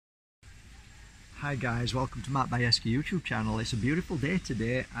Hi guys, welcome to Mark Bajerski YouTube channel. It's a beautiful day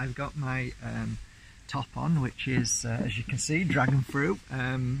today. I've got my top on, which is, as you can see, dragon fruit.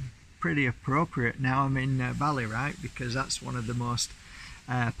 Pretty appropriate now I'm in Bali, right? Because that's one of the most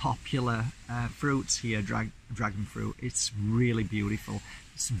popular fruits here, dragon fruit. It's really beautiful.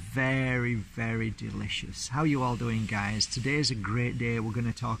 It's very, very delicious. How are you all doing, guys? Today is a great day. We're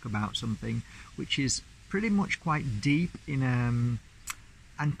going to talk about something which is pretty much quite deep in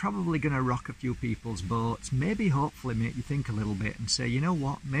and probably going to rock a few people's boats, maybe hopefully make you think a little bit and say, you know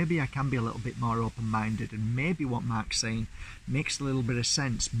what, maybe I can be a little bit more open-minded, and maybe what Mark's saying makes a little bit of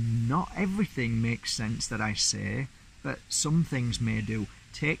sense. Not everything makes sense that I say, but some things may do.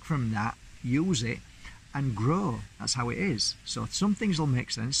 Take from that, use it, and grow. That's how it is. So some things will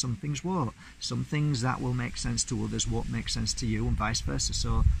make sense, some things won't. Some things that will make sense to others won't make sense to you, and vice versa.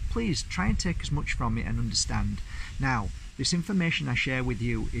 So please try and take as much from it and understand. Now, this information I share with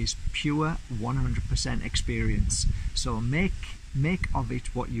you is pure 100% experience. So make of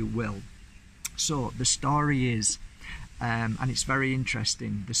it what you will. So the story is, and it's very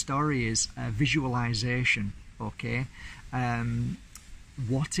interesting, the story is visualization, okay?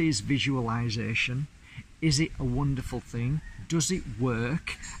 What is visualization? Is it a wonderful thing? Does it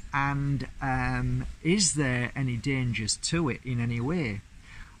work? And is there any dangers to it in any way?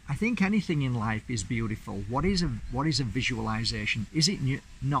 I think anything in life is beautiful. What is a visualization? Is it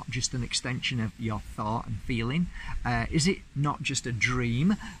not just an extension of your thought and feeling? Is it not just a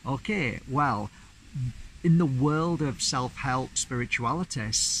dream? Okay, well, in the world of self-help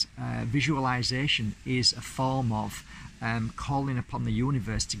spirituality, visualization is a form of calling upon the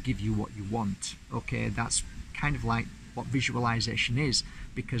universe to give you what you want. Okay, that's kind of like what visualization is,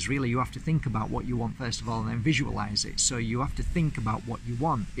 because really you have to think about what you want first of all and then visualize it. So you have to think about what you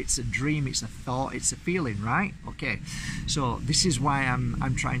want. It's a dream, it's a thought, it's a feeling, right? Okay, so this is why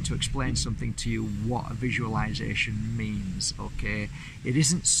I'm trying to explain something to you, what a visualization means. Okay, it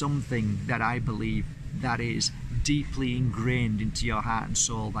isn't something that I believe that is deeply ingrained into your heart and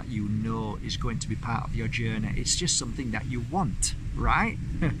soul that you know is going to be part of your journey. It's just something that you want, right?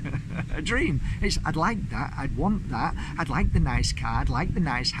 A dream. I'd like that, I'd want that, I'd like the nice car, I'd like the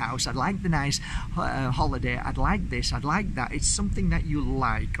nice house, I'd like the nice holiday, I'd like this, I'd like that. It's something that you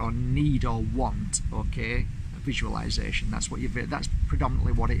like or need or want, okay? Visualization, that's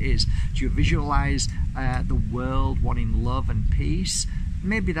predominantly what it is. Do you visualize the world wanting love and peace?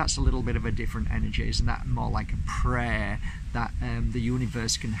 Maybe that's a little bit of a different energy. Isn't that more like a prayer that the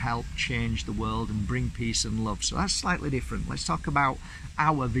universe can help change the world and bring peace and love? So that's slightly different. Let's talk about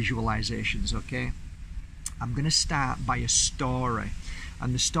our visualizations, okay? I'm going to start by a story.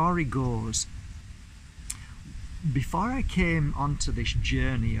 And the story goes, before I came onto this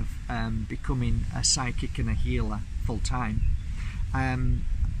journey of becoming a psychic and a healer full-time,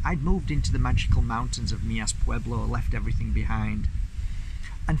 I'd moved into the magical mountains of Mias Pueblo, left everything behind.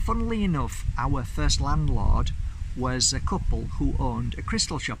 And funnily enough, our first landlord was a couple who owned a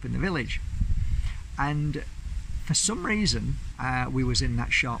crystal shop in the village. And for some reason, we was in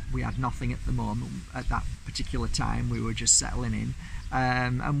that shop. We had nothing at the moment. At that particular time, we were just settling in.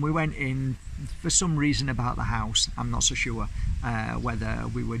 And we went in for some reason about the house. I'm not so sure whether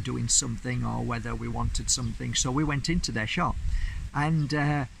we were doing something or whether we wanted something. So we went into their shop.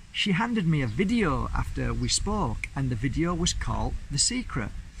 And she handed me a video after we spoke, and the video was called The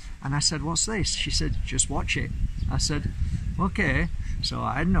Secret. And I said, what's this? She said, just watch it. I said, okay. So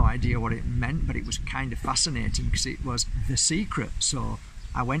I had no idea what it meant, but it was kind of fascinating because it was The Secret. So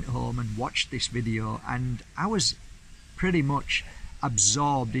I went home and watched this video, and I was pretty much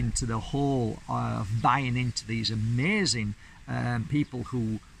absorbed into the whole of buying into these amazing people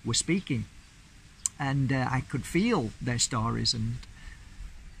who were speaking. And I could feel their stories, and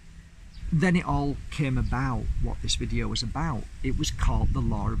then it all came about what this video was about. It was called the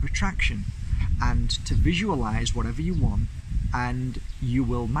Law of Attraction, and to visualize whatever you want and you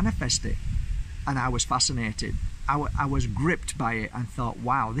will manifest it. And I was fascinated. I was gripped by it and thought,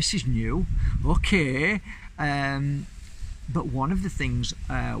 wow, this is new, okay. But one of the things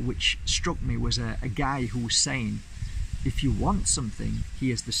which struck me was a guy who was saying, if you want something,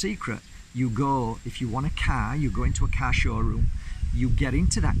 here's the secret. You go, if you want a car, you go into a car showroom, you get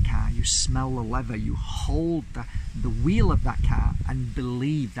into that car, you smell the leather, you hold the wheel of that car and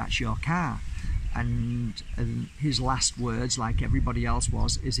believe that's your car. And his last words, like everybody else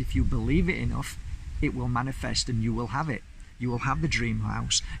is if you believe it enough, it will manifest and you will have it. You will have the dream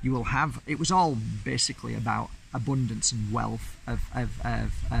house. You will have, it was all basically about abundance and wealth, of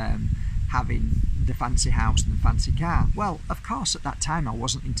having the fancy house and the fancy car. Well, of course, at that time I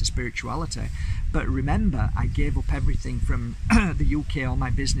wasn't into spirituality, but remember, I gave up everything from the UK, all my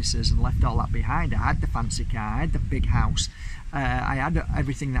businesses, and left all that behind. I had the fancy car, I had the big house, I had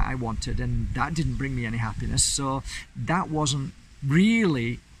everything that I wanted, and that didn't bring me any happiness. So that wasn't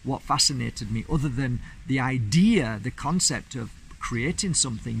really what fascinated me, other than the idea, the concept of creating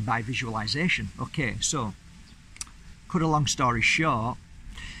something by visualization. Okay, so cut a long story short,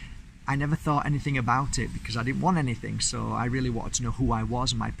 I never thought anything about it because I didn't want anything. So I really wanted to know who I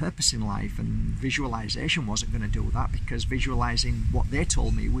was and my purpose in life, and visualization wasn't going to do that, because visualizing what they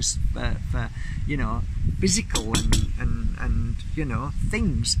told me was for you know, physical and you know,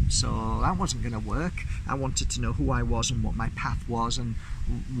 things. So that wasn't going to work. I wanted to know who I was and what my path was and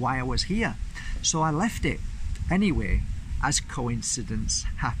why I was here. So I left it. Anyway, as coincidence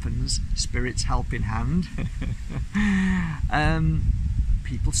happens, spirits help in hand,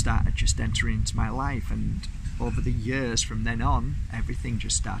 people started just entering into my life, and over the years from then on, everything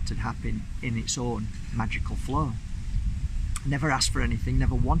just started happening in its own magical flow. Never asked for anything,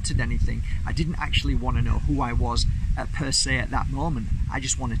 never wanted anything. I didn't actually want to know who I was per se at that moment. I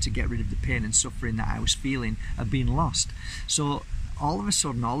just wanted to get rid of the pain and suffering that I was feeling of being lost. So all of a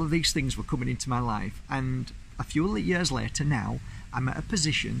sudden, all of these things were coming into my life, and a few years later now, I'm at a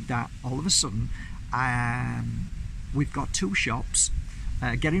position that all of a sudden we've got 2 shops.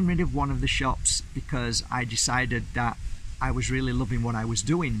 Getting rid of one of the shops because I decided that I was really loving what I was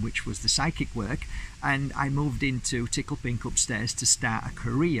doing, which was the psychic work, and I moved into Tickle Pink upstairs to start a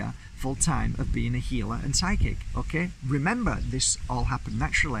career full-time of being a healer and psychic. Okay, remember, this all happened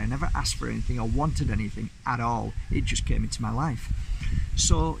naturally. I never asked for anything or wanted anything at all. It just came into my life.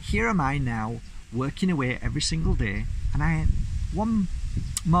 So here am I now, working away every single day, and one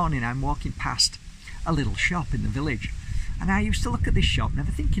morning I'm walking past a little shop in the village. And I used to look at this shop, never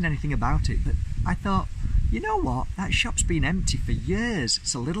thinking anything about it, but I thought, you know what, that shop's been empty for years.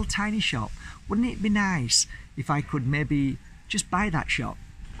 It's a little tiny shop. Wouldn't it be nice if I could maybe just buy that shop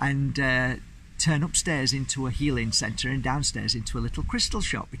and turn upstairs into a healing centre and downstairs into a little crystal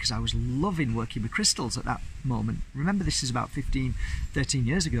shop, because I was loving working with crystals at that moment. Remember, this is about 13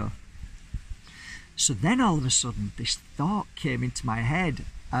 years ago. So then all of a sudden, this thought came into my head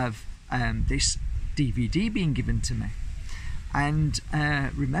of this DVD being given to me. And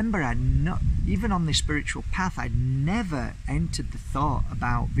remember, even on this spiritual path, I'd never entered the thought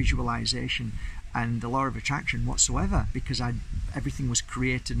about visualization and the law of attraction whatsoever, because everything was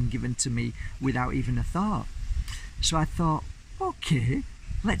created and given to me without even a thought. So I thought, okay,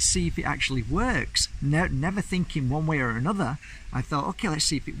 let's see if it actually works. Never thinking one way or another, I thought, okay, let's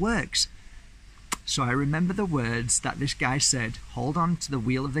see if it works. So I remember the words that this guy said: hold on to the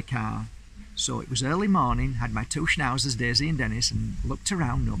wheel of the car. So it was early morning, had my 2 schnauzers, Daisy and Dennis, and looked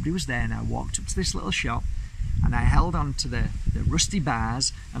around, nobody was there, and I walked up to this little shop, and I held on to the rusty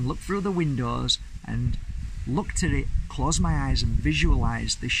bars and looked through the windows and looked at it, closed my eyes and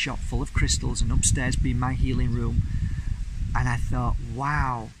visualised this shop full of crystals, and upstairs being my healing room. And I thought,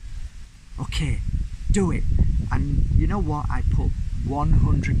 wow, okay, do it. And you know what? I put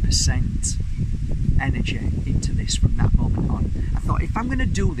 100% energy into this from that moment on. I thought, if I'm going to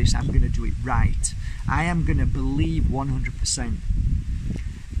do this, I'm going to do it right. I am going to believe 100%.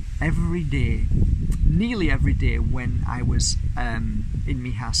 Every day, nearly every day when I was in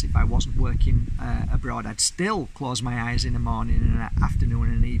my house, if I wasn't working abroad, I'd still close my eyes in the morning and an afternoon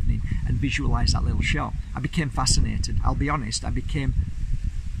and an evening and visualise that little shop. I became fascinated. I'll be honest, I became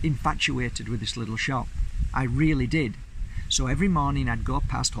infatuated with this little shop. I really did. So every morning I'd go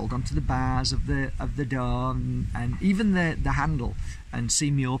past, hold on to the bars of the door and even the handle, and see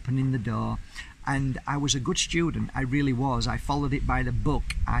me opening the door. And I was a good student, I really was. I followed it by the book.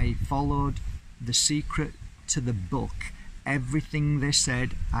 I followed the secret to the book. Everything they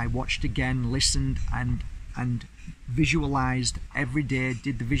said, I watched again, listened and visualized every day,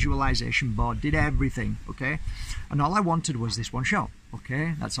 did the visualization board, did everything, okay? And all I wanted was this one shop,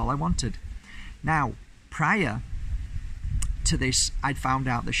 okay? That's all I wanted. Now, prior to this, I'd found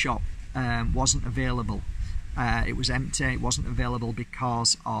out the shop wasn't available. It was empty. It wasn't available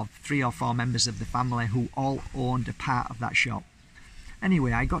because of 3 or 4 members of the family who all owned a part of that shop.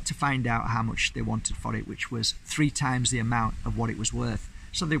 Anyway, I got to find out how much they wanted for it, which was 3 times the amount of what it was worth.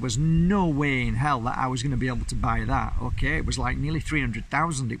 So there was no way in hell that I was going to be able to buy that. Okay, it was like nearly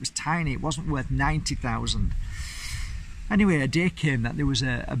 300,000. It was tiny. It wasn't worth 90,000. Anyway, a day came that there was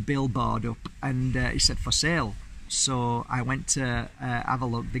a billboard up, and it said for sale. So I went to have a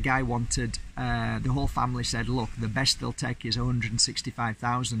look. The guy wanted, the whole family said, look, the best they'll take is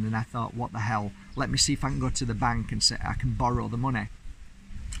 165,000. And I thought, what the hell? Let me see if I can go to the bank and say I can borrow the money.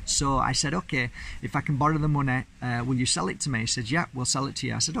 So I said, okay, if I can borrow the money, will you sell it to me? He said, yeah, we'll sell it to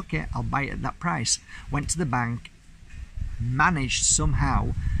you. I said, okay, I'll buy it at that price. Went to the bank, managed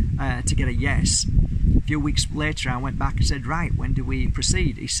somehow to get a yes. A few weeks later, I went back and said, right, when do we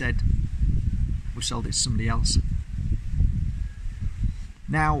proceed? He said, we sold it to somebody else.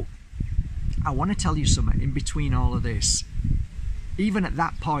 Now, I want to tell you something in between all of this. Even at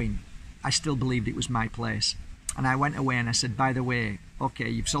that point, I still believed it was my place. And I went away and I said, by the way, okay,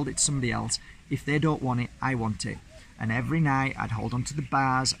 you've sold it to somebody else. If they don't want it, I want it. And every night I'd hold on to the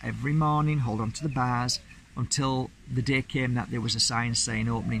bars, every morning hold on to the bars, until the day came that there was a sign saying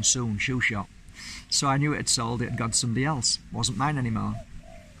opening soon, shoe shop. So I knew it had sold, it had gone to somebody else. It wasn't mine anymore.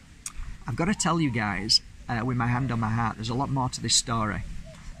 I've got to tell you guys, with my hand on my heart, there's a lot more to this story.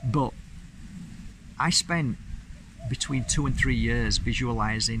 But I spent between 2 and 3 years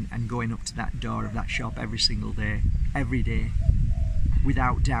visualizing and going up to that door of that shop every single day, every day,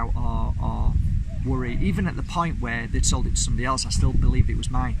 without doubt or worry. Even at the point where they'd sold it to somebody else, I still believed it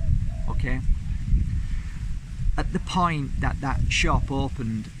was mine, okay? At the point that that shop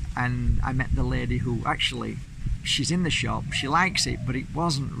opened and I met the lady who actually, she's in the shop, she likes it, but it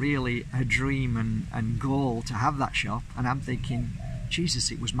wasn't really her dream and goal to have that shop. And I'm thinking,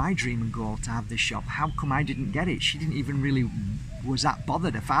 Jesus, it was my dream and goal to have this shop. How come I didn't get it? She didn't even really was that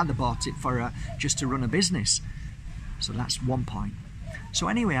bothered. Her father bought it for her just to run a business. So that's one point. So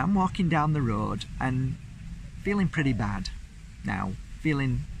anyway, I'm walking down the road and feeling pretty bad now.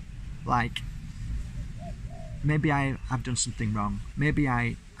 Feeling like maybe I've done something wrong. Maybe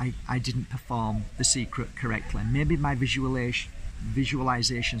I didn't perform the secret correctly. Maybe my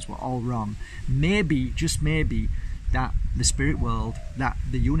visualizations were all wrong. Maybe, just maybe, that the spirit world, that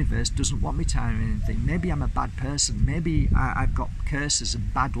the universe doesn't want me to have anything. Maybe I'm a bad person. Maybe I've got curses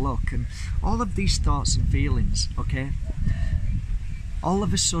and bad luck and all of these thoughts and feelings, okay? All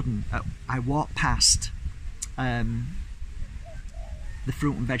of a sudden, I walk past the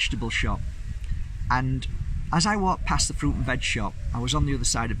fruit and vegetable shop, and as I walked past the fruit and veg shop, I was on the other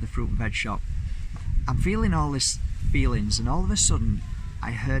side of the fruit and veg shop. I'm feeling all these feelings, and all of a sudden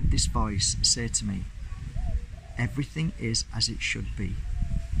I heard this voice say to me, everything is as it should be.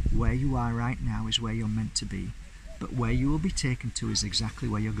 Where you are right now is where you're meant to be, but where you will be taken to is exactly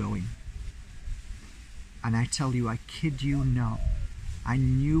where you're going. And I tell you, I kid you not, I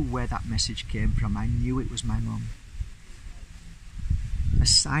knew where that message came from. I knew it was my mum. A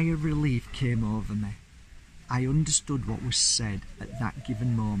sigh of relief came over me. I understood what was said at that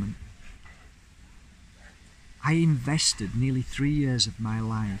given moment. I invested nearly 3 years of my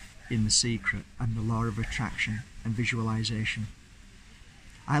life in the secret and the law of attraction and visualization.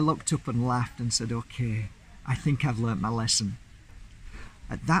 I looked up and laughed and said, okay, I think I've learnt my lesson.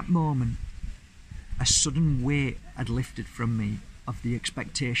 At that moment, a sudden weight had lifted from me of the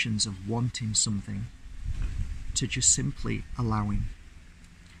expectations of wanting something to just simply allowing.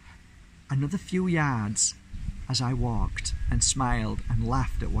 Another few yards as I walked and smiled and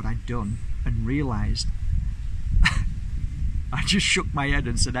laughed at what I'd done and realised, I just shook my head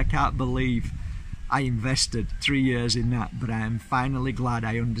and said, I can't believe I invested 3 years in that, but I am finally glad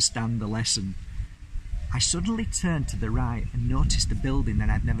I understand the lesson. I suddenly turned to the right and noticed a building that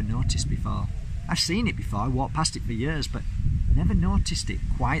I'd never noticed before. I've seen it before, I walked past it for years, but never noticed it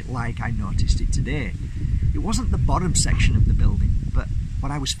quite like I noticed it today. It wasn't the bottom section of the building, but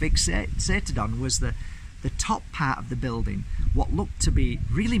what I was fixated on was the top part of the building, what looked to be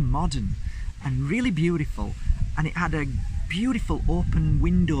really modern and really beautiful, and it had a beautiful open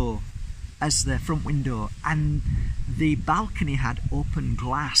window as the front window, and the balcony had open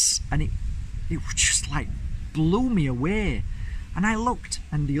glass, and it just like blew me away. And I looked,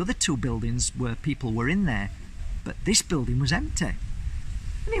 and the other two buildings where people were in there, but this building was empty.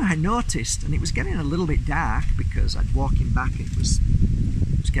 Anyway, I noticed, and it was getting a little bit dark because I'd walking back, it was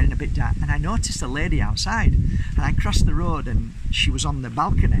getting a bit dark, and I noticed a lady outside, and I crossed the road and she was on the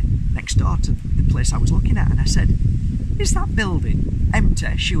balcony next door to the place I was looking at, and I said, is that building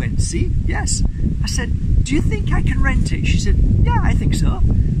empty? She went, see, yes. I said, do you think I can rent it? She said, yeah, I think so.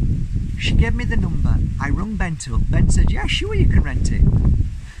 She gave me the number. I rung Ben up. Ben said, yeah, sure, you can rent it.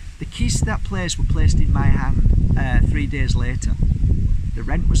 The keys to that place were placed in my hand 3 days later. The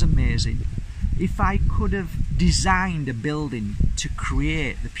rent was amazing. If I could have designed a building to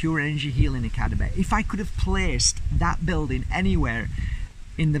create the Pure Energy Healing Academy, if I could have placed that building anywhere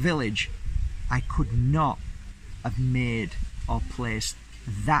in the village, I could not have made or placed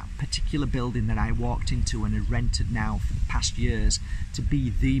that particular building that I walked into and have rented now for the past years to be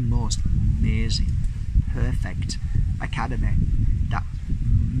the most amazing, perfect academy that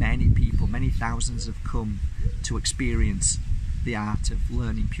many people, many thousands have come to experience the art of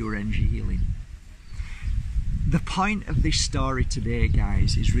learning pure energy healing. The point of this story today,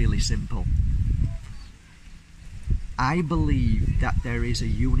 guys, is really simple. I believe that there is a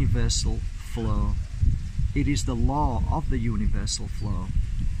universal flow. It is the law of the universal flow.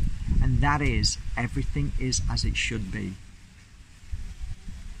 And that is, everything is as it should be.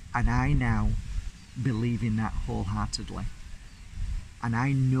 And I now believe in that wholeheartedly. And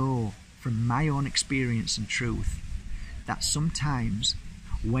I know from my own experience and truth that sometimes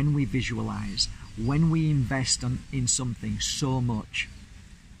when we visualize, when we invest in something so much,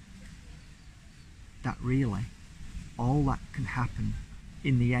 that really all that can happen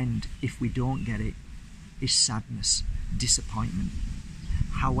in the end, if we don't get it, is sadness, disappointment.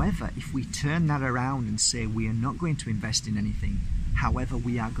 However, if we turn that around and say we are not going to invest in anything, however,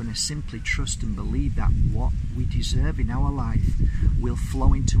 we are going to simply trust and believe that what we deserve in our life will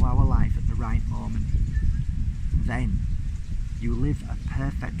flow into our life at the right moment, then you live a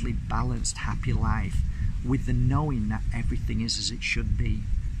perfectly balanced, happy life with the knowing that everything is as it should be,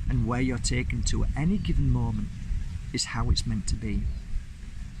 and where you're taken to at any given moment is how it's meant to be.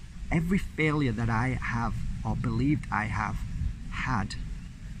 Every failure that I have or believed I have had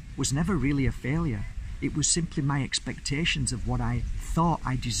was never really a failure. It was simply my expectations of what I thought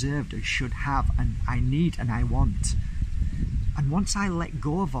I deserved or should have and I need and I want. And once I let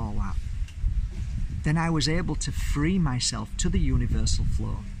go of all that, then I was able to free myself to the universal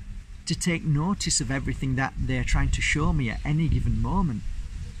flow, to take notice of everything that they're trying to show me at any given moment.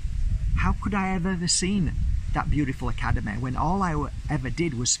 How could I have ever seen that beautiful academy when all I ever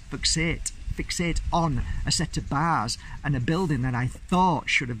did was fixate on a set of bars and a building that I thought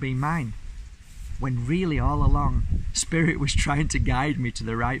should have been mine, when really all along Spirit was trying to guide me to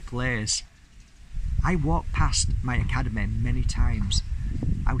the right place? I walked past my academy many times.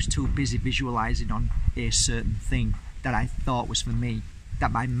 I was too busy visualizing on a certain thing that I thought was for me,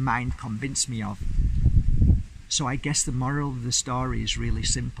 that my mind convinced me of. So I guess the moral of the story is really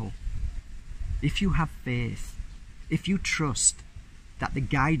simple. If you have faith, if you trust that the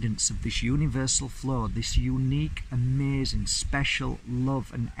guidance of this universal flow, this unique, amazing, special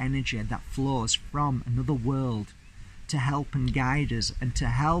love and energy that flows from another world to help and guide us and to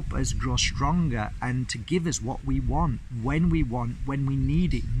help us grow stronger and to give us what we want, when we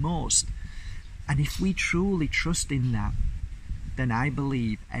need it most. And if we truly trust in that, then I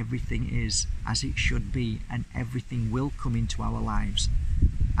believe everything is as it should be and everything will come into our lives.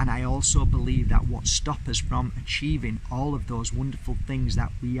 And I also believe that what stops us from achieving all of those wonderful things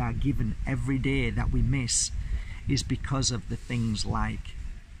that we are given every day that we miss is because of the things like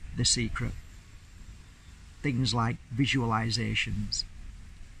The Secret, things like visualizations.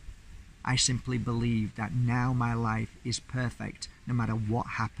 I simply believe that now my life is perfect no matter what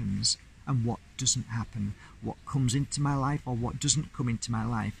happens and what doesn't happen, what comes into my life or what doesn't come into my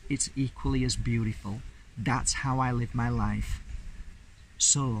life. It's equally as beautiful. That's how I live my life.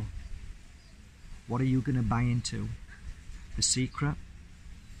 So, what are you going to buy into? The Secret?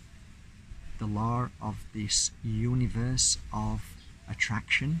 The law of this universe of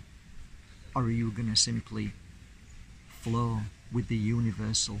attraction? Or are you going to simply flow with the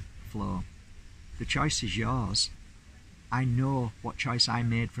universal flow? The choice is yours. I know what choice I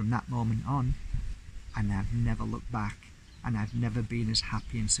made from that moment on, and I've never looked back, and I've never been as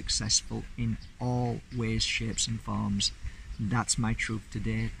happy and successful in all ways, shapes and forms. That's my truth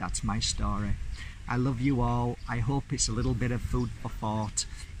today. That's my story. I love you all. I hope it's a little bit of food for thought.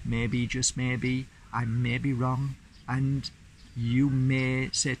 Maybe, just maybe, I may be wrong, and you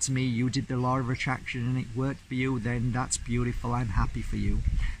may say to me, you did the law of attraction and it worked for you. Then that's beautiful. I'm happy for you.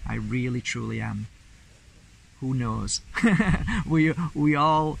 I really, truly am. Who knows? we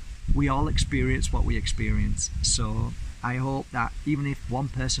all experience what we experience. So I hope that even if one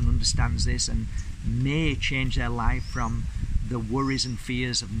person understands this and may change their life from the worries and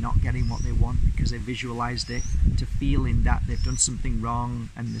fears of not getting what they want because they visualized it to feeling that they've done something wrong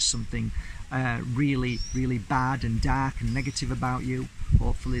and there's something really, really bad and dark and negative about you,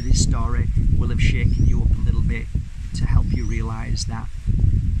 hopefully this story will have shaken you up a little bit to help you realize that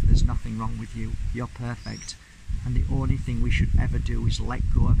there's nothing wrong with you. You're perfect. And the only thing we should ever do is let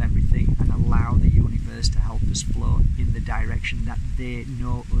go of everything and allow the universe to help us flow in the direction that they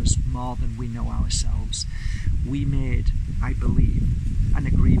know us more than we know ourselves. We made, I believe, an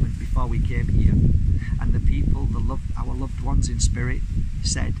agreement before we came here. And the people, our loved ones in spirit,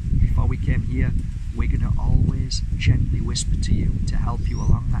 said before we came here, we're going to always gently whisper to you to help you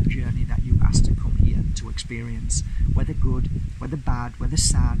along that journey that you asked to come here to experience. Whether good, whether bad, whether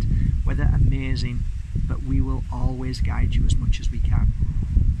sad, whether amazing, but we will always guide you as much as we can.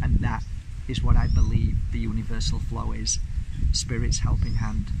 And that is what I believe the universal flow is. Spirit's helping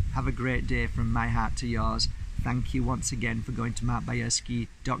hand. Have a great day from my heart to yours. Thank you once again for going to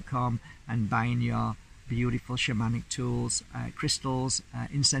markbajerski.com and buying your beautiful shamanic tools, crystals,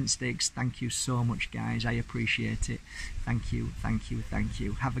 incense sticks. Thank you so much, guys. I appreciate it. Thank you, thank you, thank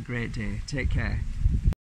you. Have a great day. Take care.